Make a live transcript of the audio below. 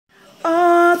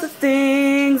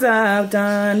things I've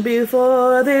done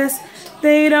before this,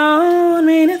 they don't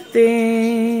mean a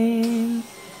thing.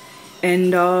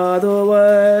 And all the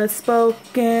words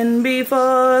spoken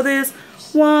before this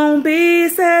won't be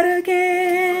said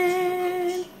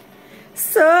again.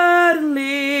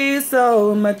 Suddenly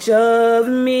so much of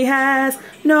me has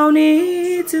no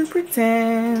need to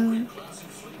pretend.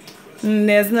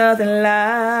 There's nothing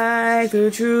like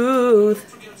the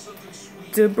truth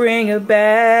to bring it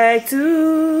back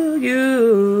to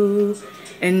you.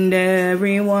 And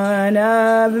everyone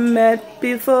I've met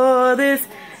before this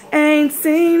ain't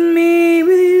seen me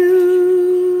with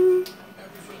you.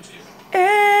 Angel,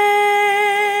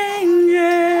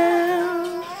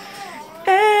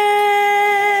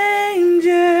 angel,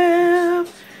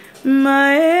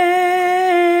 my angel.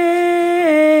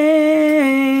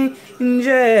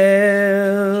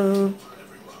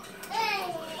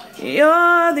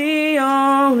 You're the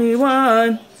only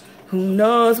one who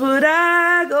knows what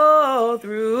I go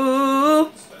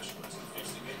through.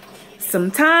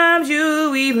 Sometimes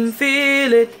you even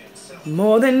feel it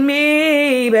more than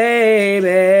me,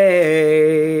 baby.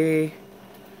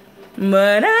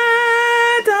 But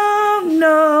I don't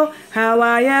know how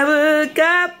I ever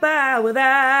got by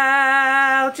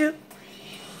without you.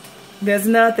 There's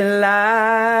nothing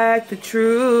like the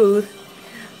truth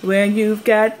when you've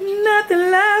got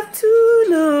nothing left to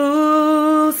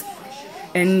lose.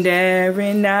 And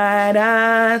every night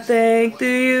I thank the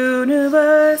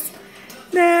universe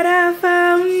that I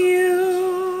found you.